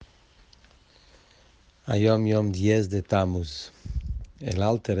Hayom Yom 10 de Tammuz. El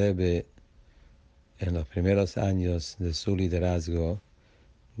Alter Rebbe, en los primeros años de su liderazgo,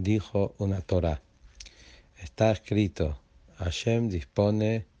 dijo una Torah. Está escrito: Hashem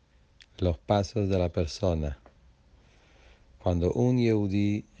dispone los pasos de la persona. Cuando un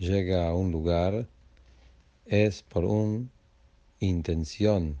Yehudí llega a un lugar, es por una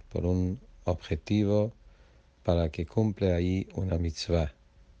intención, por un objetivo, para que cumple ahí una mitzvah.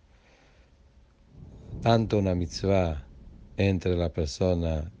 Tanto una mitzvah entre la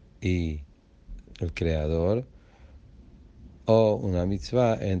persona y el Creador, o una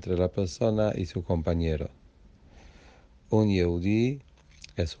mitzvah entre la persona y su compañero. Un Yehudí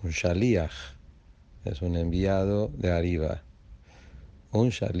es un shaliach, es un enviado de arriba. Un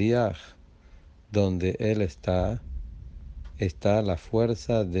shaliach, donde él está la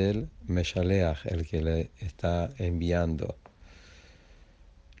fuerza del meshaleach, el que le está enviando.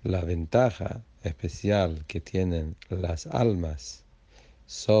 La ventaja especial que tienen las almas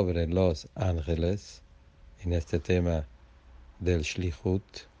sobre los ángeles en este tema del shlichut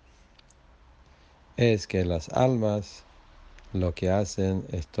es que las almas lo que hacen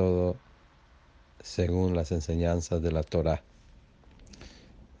es todo según las enseñanzas de la Torah.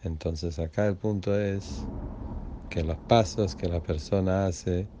 Entonces acá el punto es que los pasos que la persona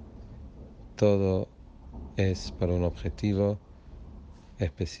hace, todo es para un objetivo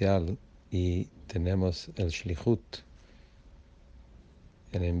especial, y tenemos el shlichut,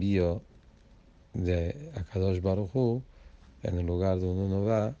 el envío de Akadosh Baruj Hu en el lugar donde uno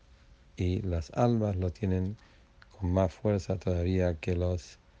va, y las almas lo tienen con más fuerza todavía que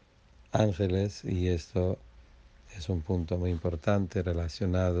los ángeles, y esto es un punto muy importante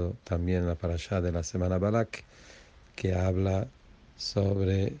relacionado también a la parashá de la semana Balak, que habla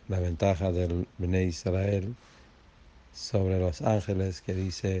sobre la ventaja del Bnei Israel sobre los ángeles, que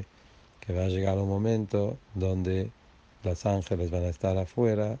dice que va a llegar un momento donde los ángeles van a estar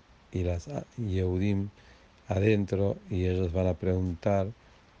afuera y las Yehudim adentro, y ellos van a preguntar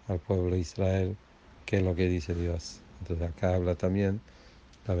al pueblo de Israel qué es lo que dice Dios. Entonces acá habla también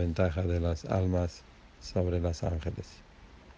la ventaja de las almas sobre los ángeles.